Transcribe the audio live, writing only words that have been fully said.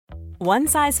One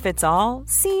size fits all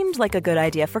seemed like a good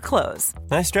idea for clothes.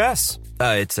 Nice dress.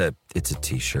 It's a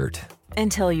t-shirt.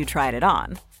 Until you tried it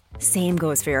on. Same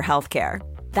goes for your healthcare.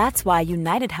 That's why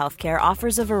United Healthcare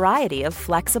offers a variety of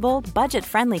flexible,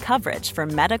 budget-friendly coverage for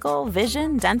medical,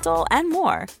 vision, dental, and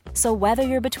more. So whether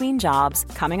you're between jobs,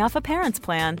 coming off a parent's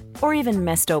plan, or even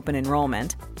missed open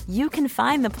enrollment, you can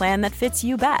find the plan that fits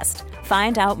you best.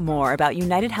 Find out more about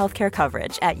United Healthcare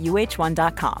coverage at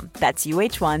uh1.com. That's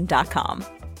uh1.com.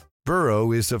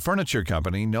 Burrow is a furniture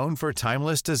company known for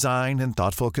timeless design and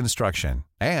thoughtful construction,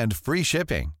 and free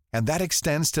shipping, and that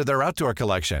extends to their outdoor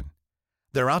collection.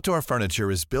 Their outdoor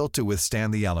furniture is built to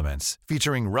withstand the elements,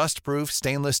 featuring rust-proof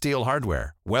stainless steel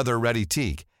hardware, weather-ready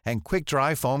teak, and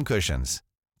quick-dry foam cushions.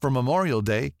 For Memorial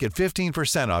Day, get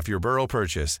 15% off your Burrow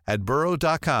purchase at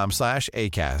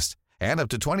burrow.com/ACAST and up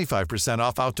to 25%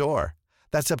 off outdoor.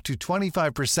 That's up to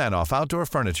 25% off outdoor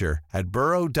furniture at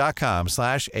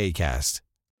burrow.com/ACAST.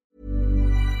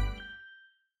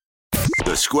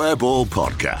 The Square Ball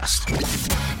Podcast.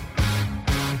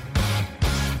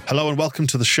 Hello and welcome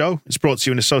to the show. It's brought to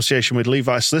you in association with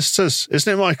Levi's Solicitors,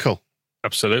 isn't it, Michael?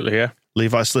 Absolutely, yeah.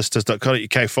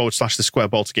 LeviSolicitors.co.uk/the Square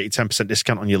Ball to get you 10%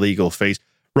 discount on your legal fees.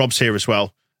 Rob's here as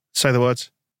well. Say the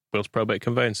words. Wills Probate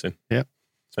Conveyancing. Yeah.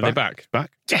 Are they back?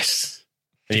 Back. Yes.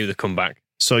 I knew they'd come back.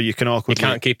 So you can awkwardly... You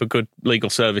can't keep a good legal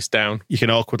service down. You can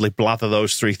awkwardly blather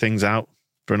those three things out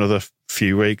for another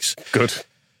few weeks. Good.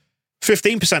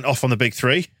 15% off on the big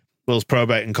three. Wills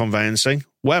Probate and Conveyancing.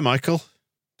 Where, Michael?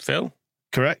 Phil?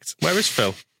 Correct. Where is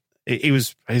Phil?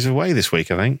 He's away this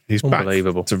week, I think. He's back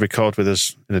to record with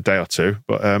us in a day or two.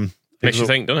 But makes you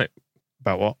think, doesn't it?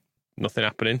 About what? Nothing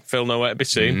happening. Phil nowhere to be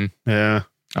seen. Yeah.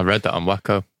 I read that on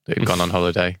Wacko that he'd gone on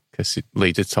holiday because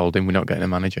Leeds had told him we're not getting a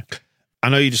manager. I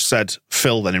know you just said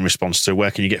Phil then in response to where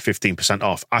can you get 15%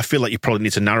 off. I feel like you probably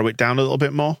need to narrow it down a little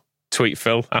bit more. Tweet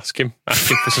Phil, ask him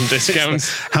for some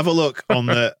discounts. Have a look on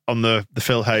the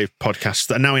Phil Hay podcast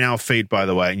that are now in our feed, by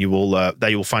the way, and you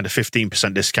will find a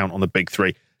 15% discount on the big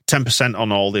three, 10%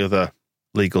 on all the other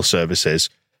legal services.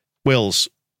 Wills,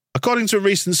 according to a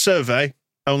recent survey,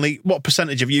 only what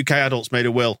percentage of UK adults made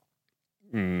a will?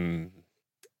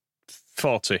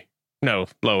 40. No,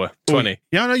 lower. 20.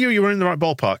 Yeah, I know you were in the right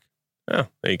ballpark. Oh,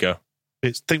 there you go.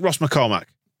 Think Ross McCormack.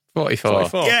 44.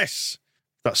 Yes.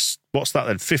 What's that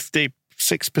then?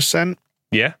 56%?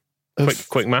 Yeah.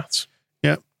 Quick maths.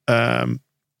 Yeah. In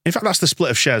fact, that's the split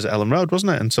of shares at Ellen Road,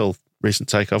 wasn't it? Until recent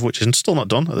takeover, which is still not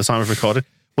done at the time of recording.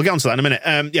 We'll get on to that in a minute.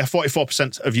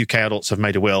 44% of UK adults have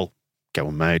made a will. Get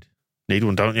one made. Need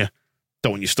one, don't you?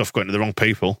 Don't want your stuff going to the wrong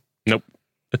people. Nope.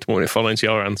 I don't want it falling into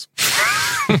your hands.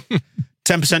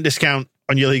 10% discount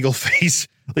on your legal fees.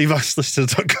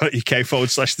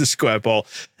 LeviSolicitors.co.uk/the Square Ball.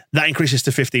 That increases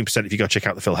to 15% if you go check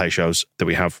out the Phil Hay shows that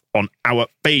we have on our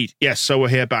feed. Yes, so we're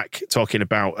here back talking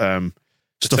about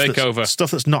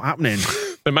stuff that's not happening.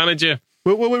 The manager.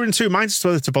 We're in two minds as to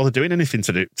whether to bother doing anything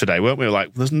today, weren't we?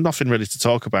 Like, there's nothing really to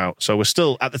talk about. So we're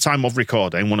still, at the time of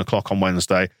recording, 1 o'clock on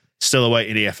Wednesday, still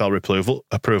awaiting EFL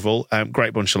approval.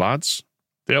 Great bunch of lads.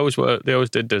 They always were. They always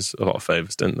did us a lot of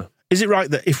favours, didn't they? Is it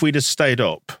right that if we'd have stayed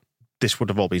up, this would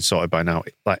have all been sorted by now?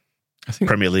 Like, I think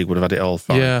Premier League would have had it all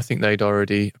fine. Yeah, I think they'd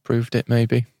already approved it,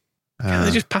 maybe. Can't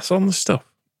they just pass on the stuff?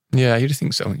 Yeah, you'd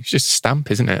think so. It's just a stamp,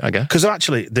 isn't it, I guess? Because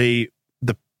actually, the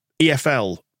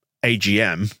EFL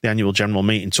AGM, the annual general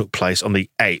meeting, took place on the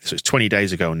 8th, so it's 20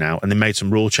 days ago now, and they made some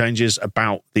rule changes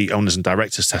about the owners and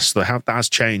directors test. So that has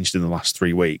changed in the last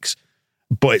 3 weeks,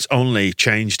 but it's only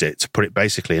changed it to put it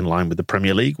basically in line with the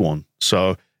Premier League one.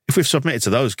 So if we've submitted to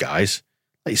those guys,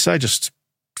 like you say, just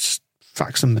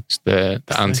fax them. The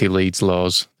anti-Leeds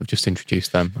laws, they've just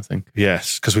introduced them, I think.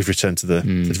 Yes, because we've returned to they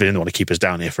didn't want to keep us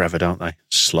down here forever, don't they?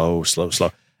 Slow.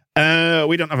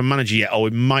 We don't have a manager yet, or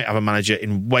we might have a manager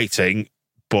in waiting,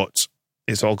 but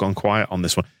it's all gone quiet on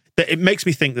this one. It makes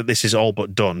me think that this is all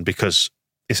but done because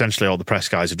essentially all the press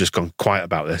guys have just gone quiet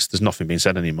about this. There's nothing being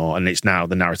said anymore. And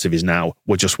the narrative is now,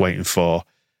 we're just waiting for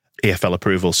EFL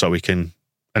approval so we can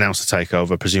announce the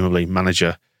takeover. Presumably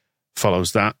manager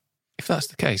follows that. If that's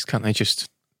the case, can't they just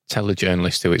tell the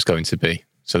journalist who it's going to be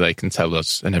so they can tell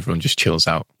us and everyone just chills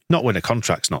out? Not when a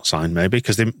contract's not signed, maybe,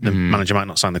 because the manager might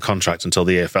not sign the contract until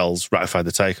the EFL's ratified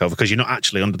the takeover, because you're not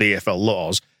actually, under the EFL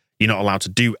laws, you're not allowed to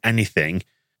do anything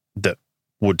that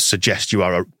would suggest you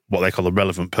are what they call a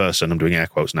relevant person. I'm doing air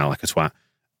quotes now like a twat.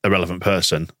 A relevant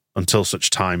person until such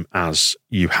time as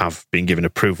you have been given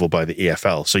approval by the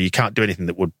EFL. So you can't do anything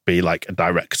that would be like a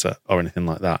director or anything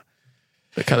like that.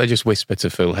 But can't they just whisper to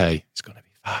Phil, hey, it's going to be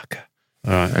Farke?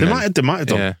 All right. They might have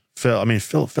done. Yeah. Phil, I mean,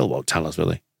 Phil won't tell us,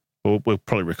 will he? We'll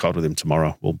probably record with him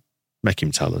tomorrow. We'll make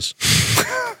him tell us.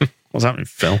 What's happening,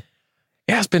 Phil?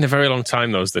 Yeah, it's been a very long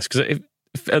time, though, this. Because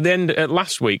at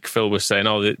last week, Phil was saying,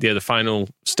 the final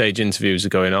stage interviews are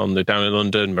going on. They're down in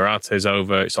London. Marate's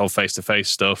over. It's all face-to-face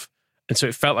stuff. And so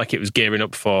it felt like it was gearing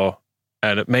up for,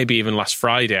 and maybe even last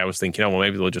Friday, I was thinking,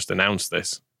 maybe they'll just announce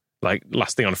this. Like,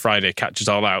 last thing on Friday, catches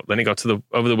all out. Then it got to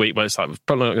over the week, where it's like, it's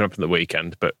probably not going to happen the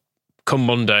weekend, but come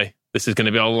Monday, this is going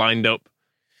to be all lined up.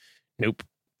 Nope.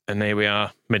 And here we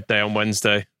are, midday on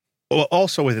Wednesday. Well,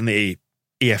 also within the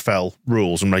EFL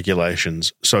rules and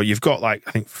regulations, so you've got I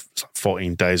think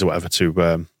 14 days or whatever to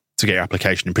get your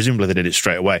application, and presumably they did it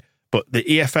straight away. But the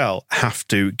EFL have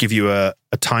to give you a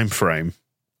time frame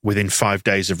within 5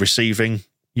 days of receiving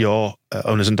your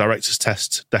owners and directors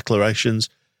test declarations.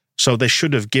 So they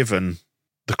should have given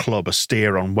the club a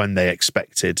steer on when they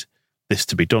expected this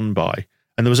to be done by.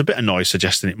 And there was a bit of noise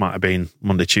suggesting it might have been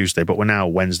Monday, Tuesday, but we're now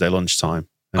Wednesday lunchtime.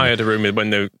 I had a rumour when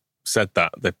they said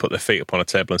that, they put their feet up on a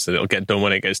table and said, it'll get done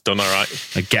when it gets done, all right?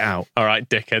 Like, get out. All right,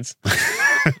 dickheads.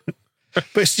 But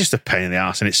it's just a pain in the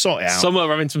arse, and it's sorted out. Some are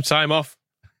having some time off.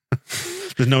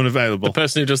 There's no one available. The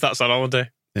person who does that's on holiday.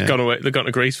 Yeah. Gone away. They've gone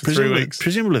to Greece for 3 weeks.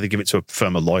 Presumably they give it to a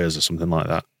firm of lawyers or something like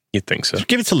that. You'd think so. Just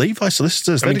give it to Levi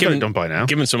solicitors. They've got it done by now.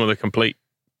 Given some of the complete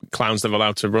clowns they've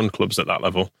allowed to run clubs at that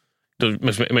level,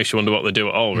 it makes you wonder what they do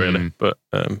at all, really. But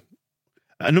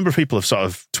a number of people have sort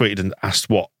of tweeted and asked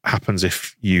what happens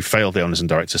if you fail the owners and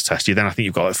directors test. I think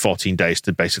you've got 14 days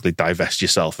to basically divest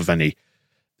yourself of any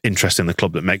interest in the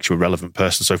club that makes you a relevant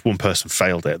person. So if one person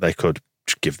failed it, they could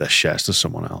just give their shares to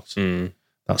someone else.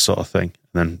 That sort of thing.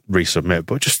 And then resubmit.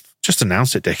 But just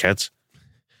announce it, dickheads.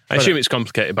 I assume it's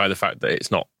complicated by the fact that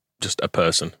it's not just a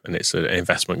person and it's an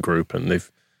investment group, and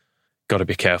they've got to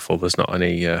be careful there's not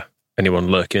anyone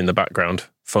lurking in the background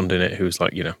funding it who's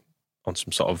on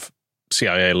some sort of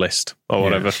CIA list or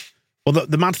whatever. Yeah. Well,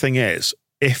 the mad thing is,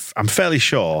 if I'm fairly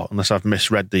sure, unless I've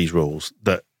misread these rules,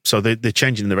 that they're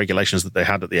changing the regulations that they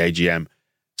had at the AGM,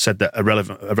 said that a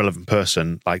relevant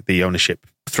person, like the ownership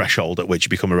threshold at which you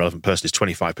become a relevant person, is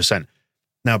 25%.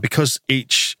 Now, because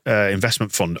each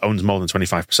investment fund owns more than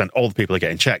 25%, all the people are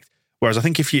getting checked. Whereas I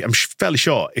think I'm fairly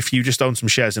sure if you just own some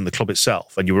shares in the club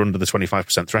itself and you were under the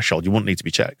 25% threshold, you wouldn't need to be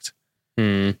checked.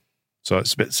 So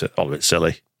it's all a bit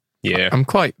silly. Yeah. I'm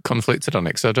quite conflicted on it,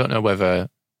 because I don't know whether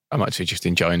I'm actually just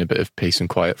enjoying a bit of peace and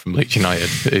quiet from Leeds United.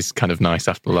 It's kind of nice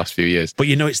after the last few years. But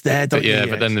it's there, don't you?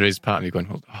 But then there is part of me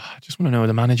going, I just want to know who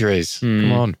the manager is.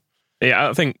 Come on. Yeah,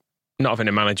 I think not having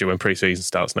a manager when pre-season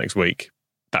starts next week,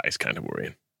 that is kind of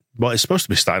worrying. Well, it's supposed to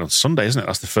be starting on Sunday, isn't it?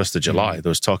 That's the 1st of July. There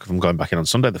was talk of them going back in on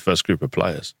Sunday, the first group of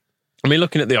players. I mean,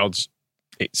 looking at the odds,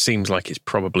 it seems like it's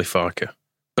probably Farke.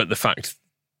 But the fact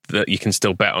that you can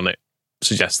still bet on it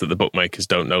suggests that the bookmakers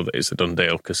don't know that it's a done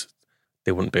deal, because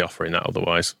they wouldn't be offering that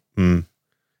otherwise. Do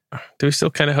we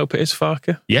still kind of hope it is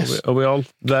Farke? Yes. Are we all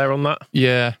there on that?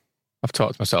 Yeah. I've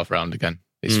talked myself around again.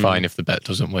 It's fine if the bet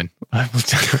doesn't win.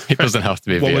 It doesn't have to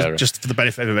be Vieira. Just for the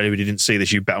benefit of everybody who didn't see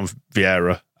this, you bet on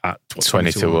Vieira at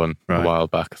 20 to 1 a while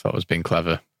back. I thought I was being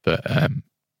clever. But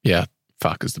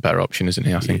Farke's the better option, isn't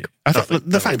he, I think? I thought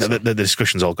the fact that the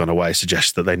discussion's all gone away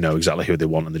suggests that they know exactly who they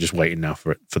want and they're just waiting now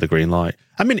for the green light.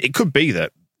 I mean, it could be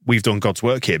that we've done God's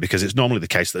work here, because it's normally the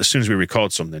case that as soon as we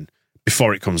record something,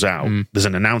 before it comes out, there's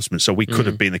an announcement. So we could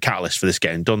have been the catalyst for this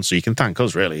getting done. So you can thank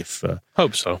us, really, if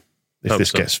Hope so. If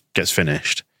this gets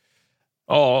finished.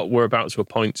 Or we're about to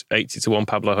appoint 80 to 1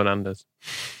 Pablo Hernandez.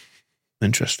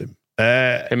 Interesting.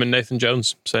 Him and Nathan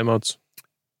Jones, same odds.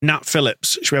 Nat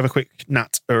Phillips. Should we have a quick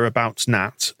about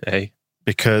Nat? Hey.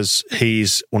 Because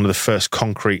he's one of the first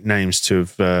concrete names to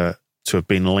have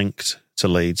been linked to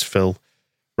Leeds. Phil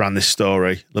ran this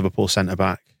story. Liverpool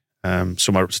centre-back,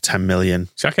 somewhere up to 10 million.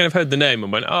 So I kind of heard the name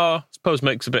and went, I suppose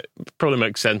probably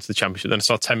makes sense, the Championship. Then I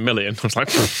saw 10 million. I was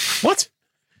like, what?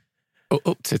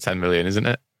 Up to 10 million, isn't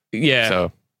it? Yeah.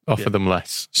 So offer them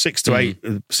less. 6 to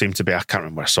 8 seemed to be, I can't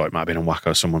remember where I saw it. It might have been on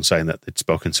Wacko, someone saying that they'd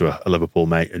spoken to a Liverpool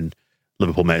mate, and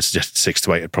Liverpool mate suggested 6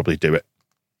 to 8 would probably do it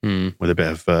with a bit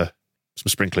of some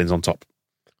sprinklings on top.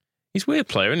 He's a weird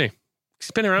player, isn't he?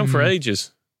 He's been around for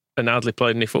ages and hardly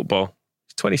played any football.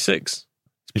 He's 26.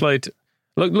 He's played,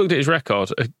 looked at his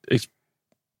record. He's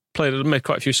made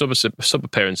quite a few sub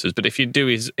appearances, but if you do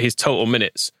his total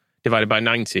minutes divided by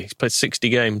 90, he's played 60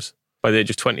 games by the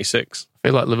age of 26. I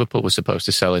feel like Liverpool was supposed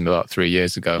to sell him about 3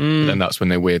 years ago, but then that's when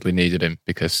they weirdly needed him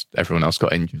because everyone else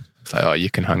got injured. It's like, you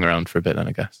can hang around for a bit then,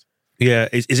 I guess. Yeah,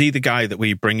 is he the guy that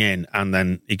we bring in and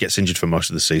then he gets injured for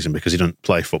most of the season because he doesn't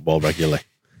play football regularly?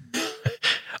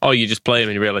 Or you just play him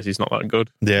and you realise he's not that good.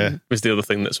 Yeah. It's the other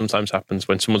thing that sometimes happens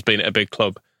when someone's been at a big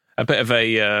club. A bit of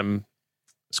a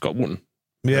Scott Wooten.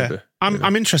 Yeah. Maybe.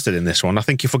 I'm interested in this one. I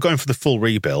think if we're going for the full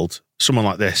rebuild, someone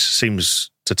like this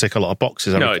seems to tick a lot of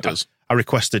boxes. It does. I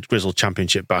requested Grizzled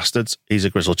Championship Bastards. He's a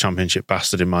Grizzled Championship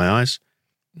Bastard in my eyes.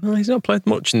 No, he's not played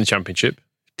much in the Championship.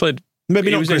 He played. Maybe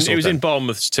he not was Grizzled, he was then. in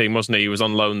Bournemouth's team, wasn't he? He was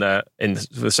on loan there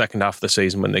for the second half of the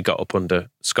season when they got up under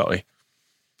Scotty.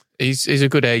 He's a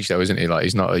good age though, isn't he? Like,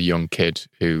 he's not a young kid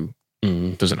who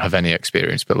doesn't have any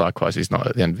experience, but likewise, he's not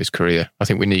at the end of his career. I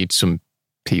think we need some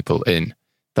people in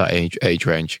that age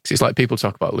range. Because it's like people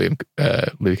talk about Luke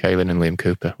Ayling and Liam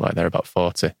Cooper, like they're about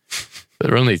 40. But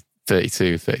they're only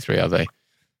 32, 33, are they?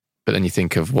 But then you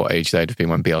think of what age they'd have been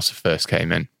when Bielsa first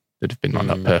came in. They'd have been like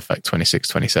that perfect 26,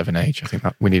 27 age. I think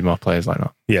that we need more players like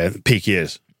that. Yeah, peak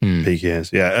years. Peak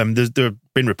years. Yeah, there have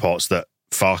been reports that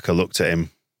Farker looked at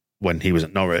him when he was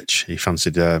at Norwich. He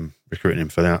fancied recruiting him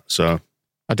for that. So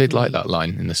I did like that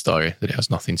line in the story that it has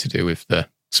nothing to do with the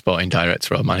sporting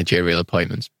director or managerial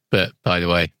appointments. But by the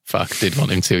way, Farker did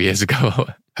want him 2 years ago.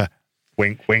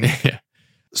 wink, wink. Yeah.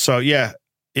 So yeah,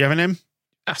 you having him?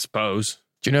 I suppose.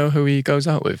 Do you know who he goes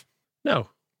out with? No.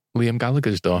 Liam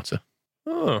Gallagher's daughter.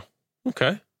 Oh,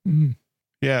 okay.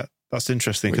 Yeah, that's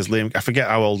interesting because I forget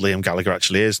how old Liam Gallagher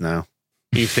actually is now.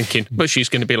 Are you thinking, but she's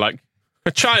going to be like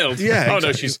a child? Yeah. Oh, no,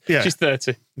 exactly. she's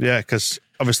 30. Yeah, because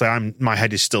obviously my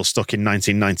head is still stuck in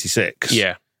 1996.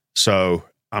 Yeah. So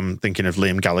I'm thinking of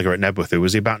Liam Gallagher at Nebworth. Who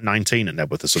was he about 19 at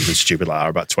Nebworth or something stupid like that, or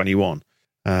about 21?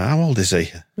 How old is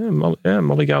he? Yeah,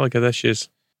 Molly Gallagher, there she is.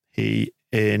 He,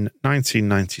 in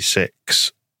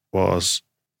 1996, was,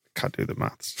 can't do the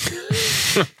maths,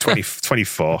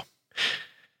 24.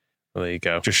 Well, there you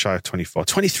go. Just shy of 24.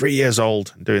 23 years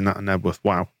old and doing that at Nebworth.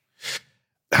 Wow.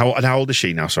 How old is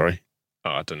she now, sorry? Oh,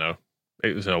 I don't know.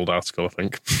 It was an old article, I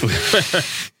think.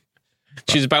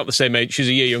 She's about the same age. She's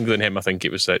a year younger than him, I think.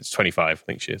 It's 25, I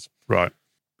think she is. Right.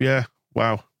 Yeah.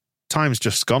 Wow. Time's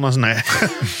just gone, hasn't it?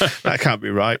 That can't be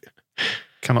right.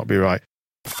 Cannot be right.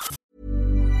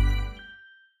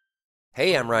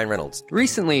 Hey, I'm Ryan Reynolds.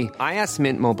 Recently, I asked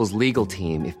Mint Mobile's legal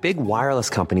team if big wireless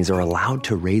companies are allowed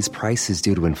to raise prices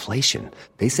due to inflation.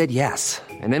 They said yes.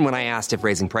 And then when I asked if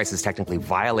raising prices technically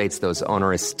violates those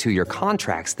onerous 2-year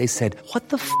contracts, they said, "What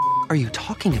the f*** are you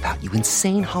talking about, you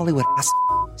insane Hollywood ass f-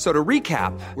 So to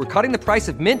recap, we're cutting the price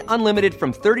of Mint Unlimited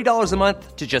from $30 a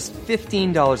month to just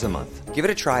 $15 a month. Give it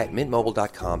a try at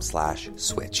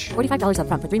mintmobile.com/switch. $45 up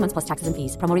front for 3 months plus taxes and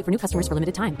fees. Promo rate for new customers for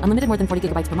limited time. Unlimited more than 40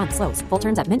 gigabytes per month. Slows full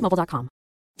terms at mintmobile.com.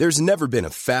 There's never been a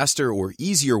faster or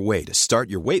easier way to start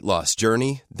your weight loss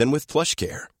journey than with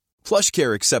PlushCare.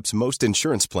 PlushCare accepts most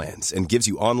insurance plans and gives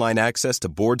you online access to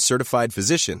board-certified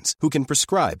physicians who can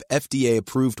prescribe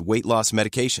FDA-approved weight loss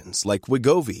medications like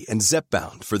Wegovy and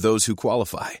Zepbound for those who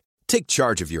qualify. Take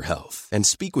charge of your health and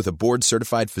speak with a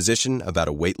board-certified physician about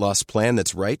a weight loss plan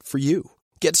that's right for you.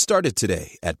 Get started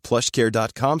today at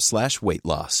plushcare.com/weight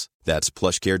loss. That's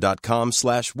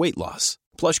plushcare.com/weight loss.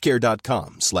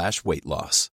 plushcare.com/weight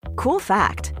loss. Cool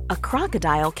fact, a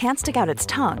crocodile can't stick out its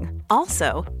tongue.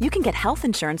 Also, you can get health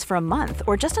insurance for a month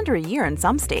or just under a year in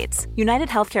some states. United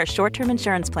Healthcare short-term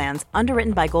insurance plans,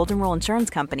 underwritten by Golden Rule Insurance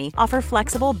Company, offer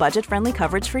flexible, budget-friendly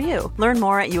coverage for you. Learn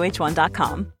more at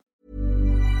uh1.com.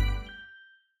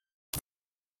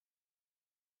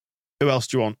 Who else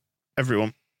do you want?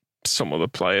 Everyone. Some other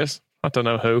players. I don't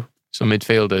know who. Some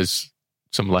midfielders,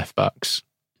 some left backs,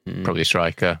 probably a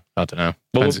striker. I don't know.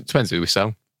 Depends who we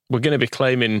sell. We're going to be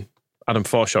claiming Adam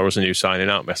Forshaw as a new signing,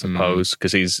 aren't we, I suppose,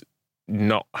 because he's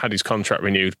not had his contract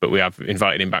renewed, but we have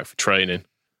invited him back for training.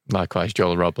 Likewise,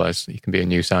 Joel Robles. He can be a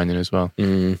new signing as well.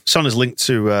 Son is linked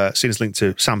to, seen his link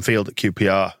to Sam Field at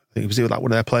QPR. I think he was like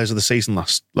one of their players of the season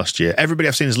last year. Everybody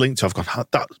I've seen his link to, I've gone,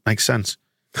 that makes sense.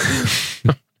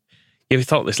 Yeah, we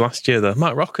thought this last year, though.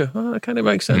 Matt Rocker, that kind of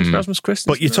makes sense. Rasmus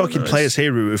Christensen. But you're talking players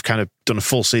here who have kind of done a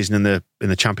full season in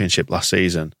the Championship last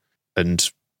season and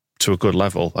to a good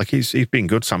level. Like he's been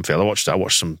good, Sam Field. I watched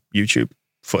some YouTube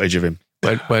footage of him.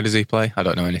 Where does he play? I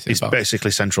don't know anything He's about.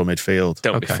 basically central midfield.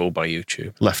 Don't be fooled by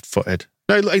YouTube. Left-footed.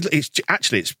 No,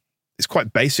 it's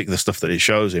quite basic, the stuff that it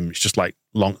shows him. It's just like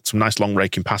some nice long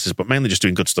raking passes, but mainly just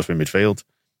doing good stuff in midfield.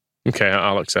 Okay,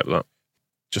 I'll accept that.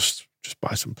 Just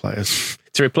buy some players.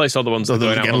 To replace all the ones that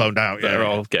are getting loaned out. They're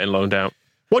all getting loaned out.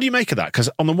 What do you make of that? Because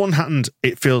on the one hand,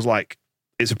 it feels like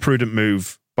it's a prudent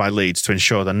move by Leeds to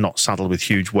ensure they're not saddled with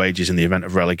huge wages in the event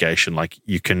of relegation. Like,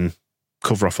 you can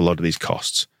cover off a lot of these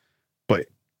costs. But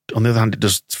on the other hand, it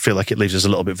does feel like it leaves us a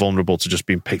little bit vulnerable to just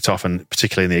being picked off, and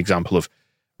particularly in the example of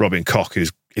Robin Koch,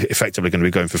 who's effectively going to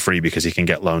be going for free because he can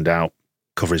get loaned out,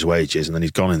 cover his wages, and then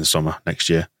he's gone in the summer next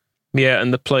year. Yeah,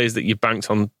 and the players that you banked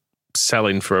on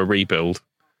selling for a rebuild,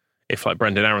 if like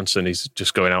Brendan Aronson, he's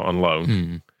just going out on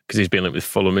loan because he's been linked with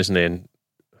Fulham, isn't he? And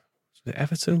was it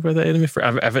Everton?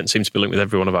 Everton seems to be linked with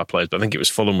every one of our players, but I think it was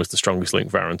Fulham was the strongest link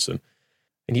for Aronson.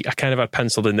 And I kind of had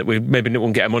penciled in that we maybe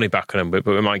won't get our money back on him, but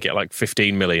we might get like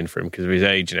 15 million for him because of his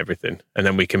age and everything. And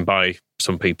then we can buy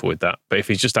some people with that. But if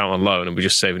he's just out on loan and we're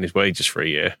just saving his wages for a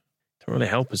year, it doesn't really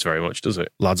help us very much, does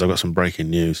it? Lads, I've got some breaking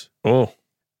news. Oh.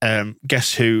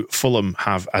 Guess who Fulham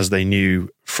have as their new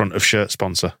front of shirt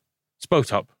sponsor?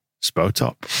 Spotop.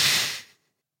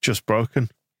 Just broken.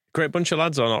 Great bunch of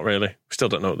lads or not really? We still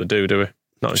don't know what they do we?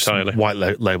 Not Just entirely. White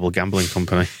label gambling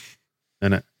company,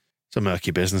 isn't it? It's a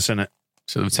murky business, isn't it?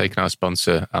 So they've taken our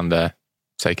sponsor and they're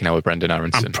taking our Brendan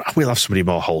Aronson. We'll have somebody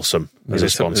more wholesome as a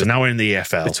sponsor. Now we're in the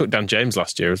EFL. They took Dan James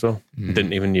last year as well.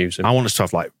 Didn't even use him. I want us to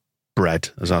have like bread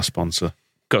as our sponsor.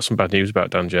 Got some bad news about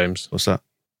Dan James. What's that?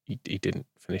 He didn't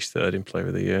finish third in Player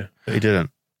of the Year. He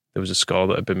didn't. There was a score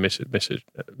that had been misplaced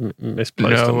No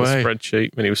on the way.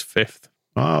 spreadsheet when he was fifth.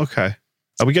 Oh, okay.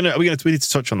 We need to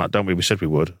touch on that, don't we? We said we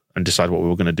would, and decide what we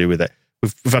were going to do with it.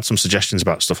 We've had some suggestions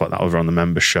about stuff like that over on the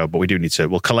members show, but we do need to.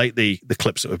 We'll collate the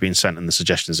clips that have been sent and the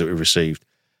suggestions that we've received,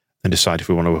 and decide if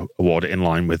we want to award it in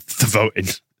line with the voting.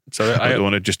 So I don't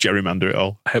want to just gerrymander it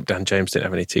all. I hope Dan James didn't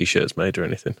have any T-shirts made or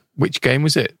anything. Which game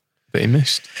was it that he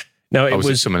missed? No, it was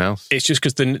was someone else. It's just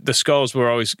because the scores were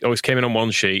always came in on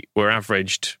one sheet, were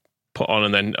averaged, put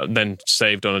on, and then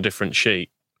saved on a different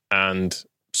sheet. And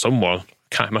someone,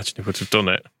 can't imagine who would have done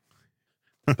it.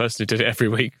 The person who did it every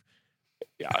week.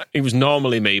 It was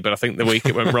normally me, but I think the week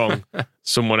it went wrong,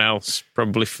 someone else,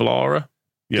 probably Flora,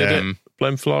 did it.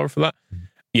 Blame Flora for that.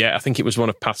 Yeah, I think it was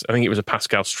a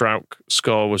Pascal Strauch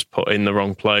score was put in the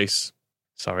wrong place.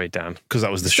 Sorry, Dan. Because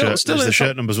that was the shirt. Still the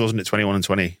shirt numbers, wasn't it? 21 and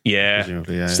 20.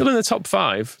 Yeah. Still in the top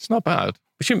 5. It's not bad.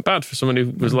 Which isn't bad for someone who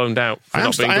was loaned out for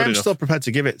not being good enough. I am still prepared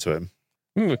to give it to him.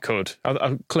 We could.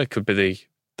 Click could be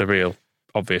the real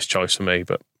obvious choice for me,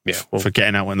 but yeah. For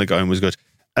getting out when the going was good.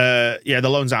 The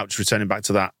loan's out, just returning back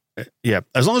to that.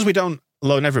 As long as we don't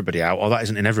loan everybody out, or that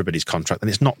isn't in everybody's contract, then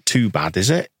it's not too bad, is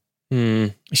it?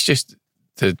 It's just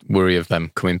the worry of them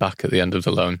coming back at the end of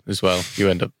the loan as well. You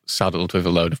end up saddled with a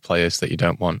load of players that you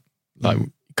don't want. Like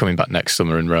coming back next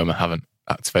summer and Roma haven't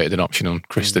activated an option on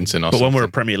Christensen or something. But when we're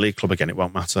a Premier League club again, it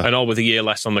won't matter. And all with a year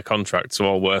less on the contract, so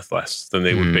all worth less than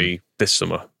they would be this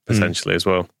summer, potentially as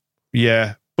well.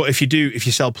 Yeah. But if you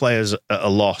sell players at a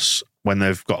loss when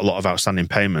they've got a lot of outstanding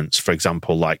payments, for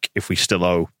example, like if we still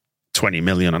owe 20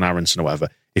 million on Aronson or whatever,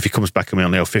 if he comes back and we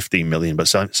only owe 15 million, but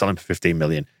sell him for 15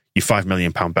 million, you're £5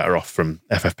 million better off from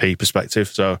FFP perspective.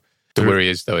 So the worry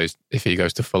is if he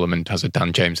goes to Fulham and has a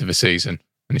Dan James of a season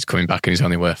and he's coming back and he's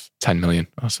only worth 10 million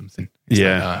or something.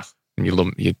 And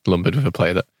you're lumbered with a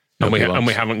player that and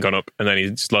we haven't gone up, and then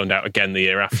he's loaned out again the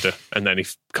year after, and then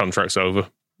his contract's over.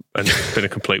 And it's been a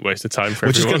complete waste of time for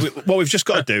everyone. What we've just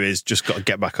got to do is just got to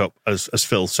get back up, as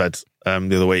Phil said the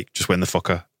other week, just win the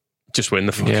fucker. Just win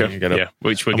the fucker. Yeah.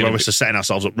 Which we're going to setting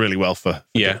ourselves up really well for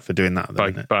doing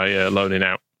that. By loaning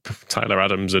out Tyler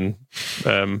Adams and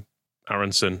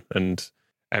Aronson and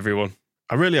everyone.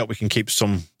 I really hope we can keep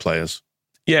some players.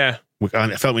 Yeah.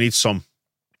 I felt we need some.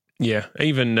 Yeah.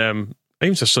 Even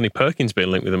so Sonny Perkins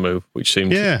being linked with a move, which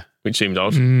seemed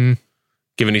odd.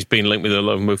 Given he's been linked with a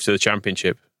move to the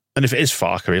Championship. And if it is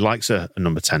Farker, he likes a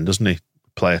number 10, doesn't he?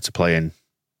 Player to play in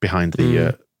behind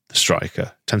the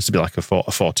striker. Tends to be like a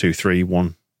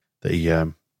 4-2-3-1 that he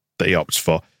opts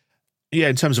for. Yeah,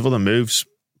 in terms of other moves,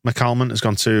 McCalman has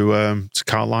gone to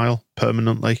Carlisle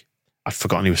permanently. I'd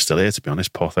forgotten he was still here, to be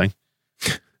honest, poor thing.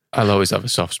 I'll always have a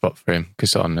soft spot for him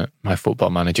because on my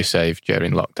Football Manager save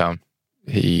during lockdown,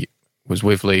 he was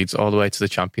with Leeds all the way to the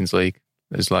Champions League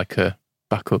as like a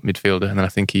backup midfielder, and then I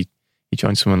think he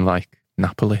joined someone like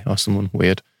Napoli or someone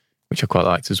weird, which I quite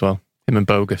liked as well. Him and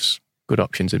Bogus, good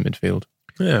options in midfield.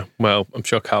 Yeah, well, I'm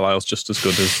sure Carlisle's just as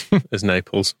good as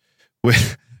Naples.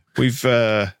 We've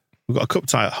got a cup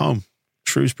tie at home,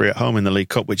 Shrewsbury at home in the League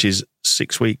Cup, which is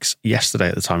 6 weeks yesterday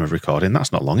at the time of recording.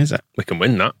 That's not long, is it? We can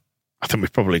win that. I think we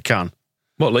probably can.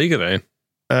 What league are they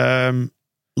in?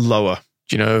 Lower.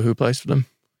 Do you know who plays for them?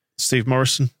 Steve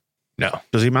Morrison. No.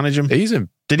 Does he manage him? He's a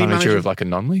manager of like a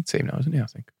non-league team now, isn't he? I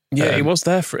think. Yeah, he was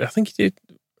there for. I think he did.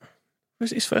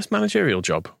 Was it his first managerial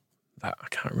job? That I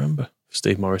can't remember.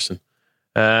 Steve Morrison.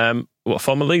 What,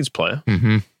 former Leeds player?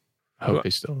 Mm-hmm. I hope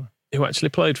he's still there. Who actually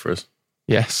played for us?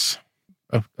 Yes,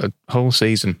 a whole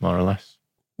season more or less.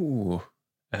 Ooh.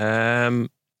 Only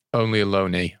a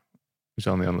loanee. He was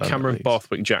only on loan. Cameron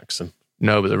Borthwick Jackson.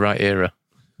 No, but the right era,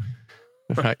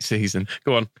 the right season.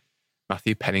 Go on.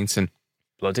 Matthew Pennington.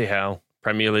 Bloody hell.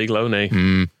 Premier League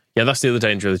loanee. Yeah, that's the other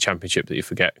danger of the Championship that you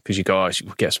forget, because you go, I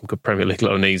should get some good Premier League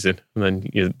loanees in, and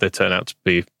then they turn out to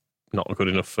be not good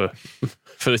enough for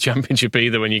the Championship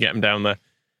either when you get them down there.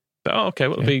 But okay,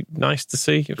 well, it'll be nice to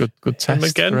see. Good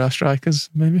test again for our strikers,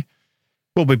 maybe.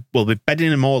 We'll be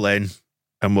bedding them all in,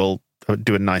 and we'll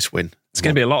do a nice win. It's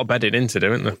going to be a lot of bedding in to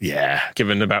do, isn't there? Yeah.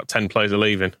 Given about 10 players are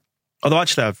leaving. Although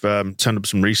actually I've turned up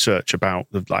some research about,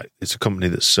 it's a company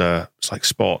that's it's like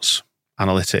sports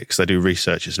analytics. They do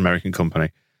research. It's an American company.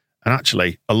 And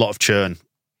actually a lot of churn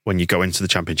when you go into the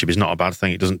championship is not a bad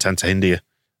thing. It doesn't tend to hinder you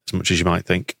as much as you might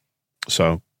think.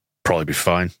 So probably be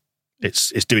fine.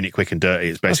 It's doing it quick and dirty.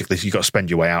 It's basically you've got to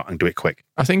spend your way out and do it quick.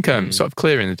 I think sort of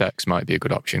clearing the decks might be a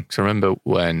good option. Because I remember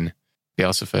when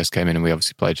Bielsa first came in and we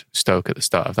obviously played Stoke at the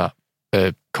start of that.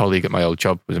 A colleague at my old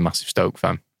job was a massive Stoke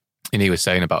fan. And he was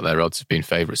saying about their odds of being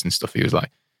favourites and stuff. He was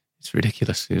like, it's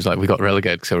ridiculous. He was like, we got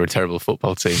relegated because they were a terrible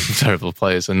football team, terrible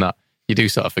players and that. You do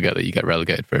sort of forget that you get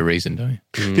relegated for a reason, don't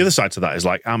you? The other side to that is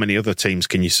like, how many other teams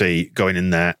can you see going in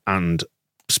there and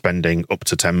spending up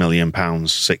to £10 million,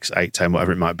 6, 8, 10,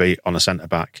 whatever it might be, on a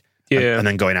centre-back, and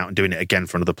then going out and doing it again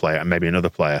for another player and maybe another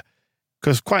player?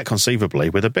 Because quite conceivably,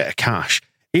 with a bit of cash,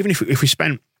 even if we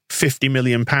spent £50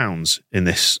 million in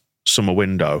this summer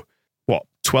window,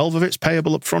 12 of it's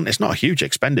payable up front? It's not a huge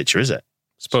expenditure, is it?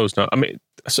 Suppose not. I mean,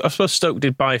 I suppose Stoke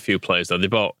did buy a few players, though. They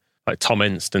bought like Tom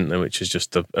Ince, didn't they, which is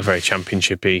just a very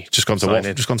championship-y Just gone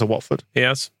to Watford. He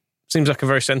has. Seems like a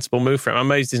very sensible move for him. I'm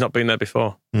amazed he's not been there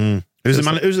before. Who's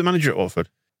the manager at Watford?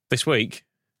 This week?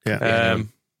 Yeah.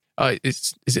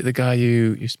 Is it the guy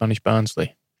who Spanish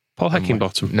Barnsley? Paul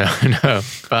Heckingbottom. No.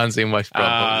 Barnsley in West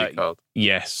Brom. What's he called?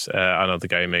 Yes, I know the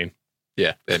guy you mean.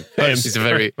 Yeah, he's a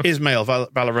very Ismail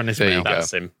Valérien Ismail.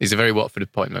 That's him. He's a very Watford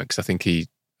appointment because I think he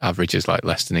averages like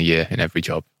less than a year in every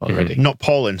job already. Not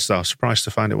Paul Ince, though. Surprised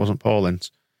to find it wasn't Paul Ince,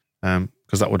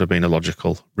 because that would have been a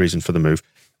logical reason for the move.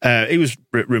 He was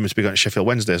rumoured to be going to Sheffield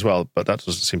Wednesday as well, but that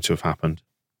doesn't seem to have happened.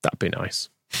 That'd be nice.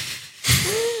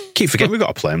 Keep forgetting we've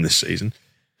got to play him this season.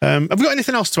 Have we got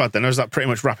anything else to add then, or does that pretty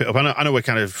much wrap it up? I know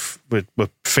we're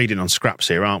feeding on scraps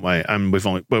here, aren't we? And we're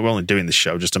only doing this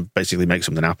show just to basically make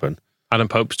something happen. Adam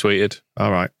Pope's tweeted,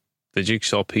 all right, the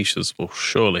jigsaw pieces will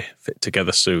surely fit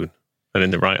together soon and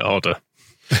in the right order.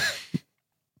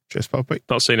 Cheers, Pope.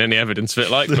 Not seen any evidence of it,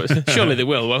 but surely they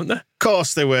will, won't they? Of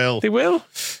course they will. They will?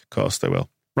 Of course they will.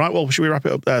 Right, well, should we wrap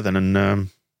it up there then and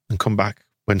come back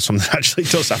when something actually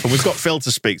does happen? We've got Phil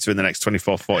to speak to in the next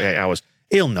 24, 48 hours.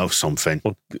 He'll know something.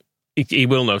 Well, he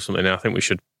will know something. I think we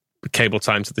should cable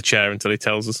time to the chair until he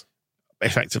tells us.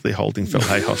 Effectively holding Phil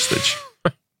Hay hostage.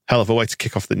 Hell of a way to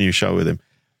kick off the new show with him.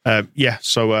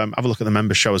 So have a look at the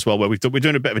member show as well, where we're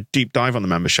doing a bit of a deep dive on the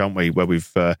member show, aren't we? Where we've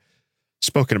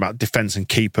spoken about defence and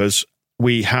keepers.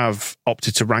 We have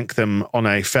opted to rank them on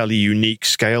a fairly unique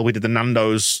scale. We did the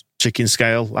Nando's chicken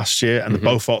scale last year and the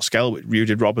Beaufort scale, which you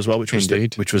did, Rob, as well, which was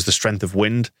the strength of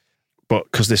wind.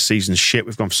 But because this season's shit,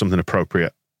 we've gone for something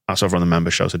appropriate. That's over on the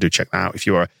member show, so do check that out if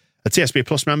you are a TSB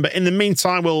Plus member. In the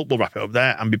meantime, we'll wrap it up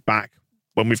there and be back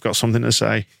when we've got something to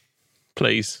say.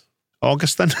 Please.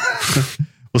 August then.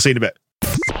 We'll see you in a bit.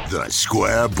 The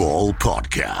Square Ball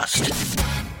Podcast.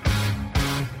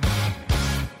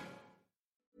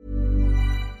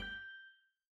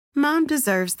 Mom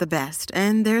deserves the best,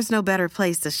 and there's no better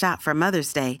place to shop for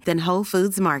Mother's Day than Whole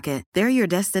Foods Market. They're your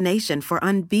destination for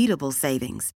unbeatable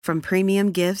savings, from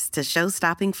premium gifts to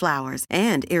show-stopping flowers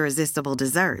and irresistible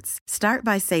desserts. Start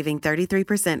by saving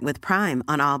 33% with Prime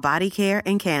on all body care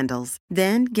and candles.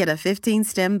 Then get a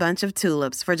 15-stem bunch of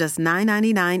tulips for just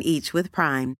 $9.99 each with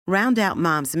Prime. Round out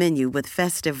Mom's menu with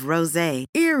festive rosé,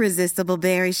 irresistible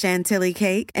berry chantilly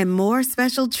cake, and more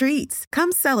special treats.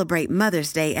 Come celebrate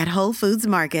Mother's Day at Whole Foods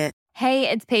Market. Hey,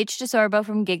 it's Paige DeSorbo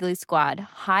from Giggly Squad.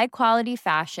 High quality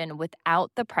fashion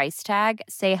without the price tag.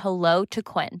 Say hello to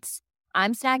Quince.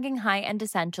 I'm snagging high-end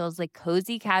essentials like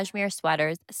cozy cashmere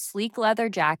sweaters, sleek leather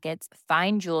jackets,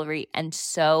 fine jewelry, and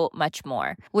so much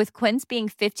more. With Quince being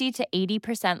 50 to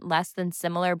 80% less than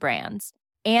similar brands.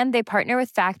 And they partner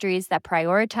with factories that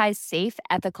prioritize safe,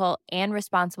 ethical, and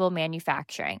responsible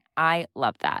manufacturing. I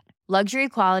love that. Luxury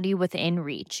quality within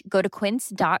reach. Go to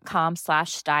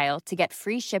quince.com/style to get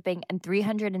free shipping and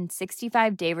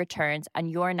 365-day returns on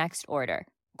your next order.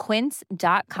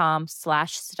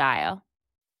 Quince.com/style.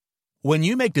 When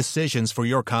you make decisions for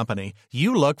your company,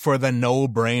 you look for the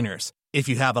no-brainers. If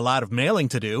you have a lot of mailing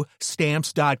to do,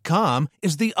 Stamps.com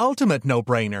is the ultimate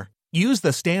no-brainer. Use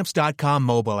the Stamps.com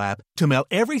mobile app to mail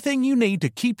everything you need to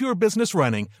keep your business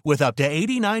running with up to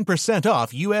 89%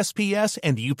 off USPS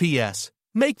and UPS.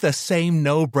 Make the same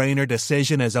no-brainer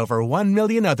decision as over 1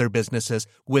 million other businesses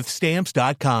with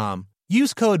Stamps.com.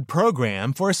 Use code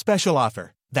PROGRAM for a special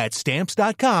offer. That's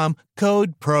Stamps.com,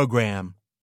 code PROGRAM.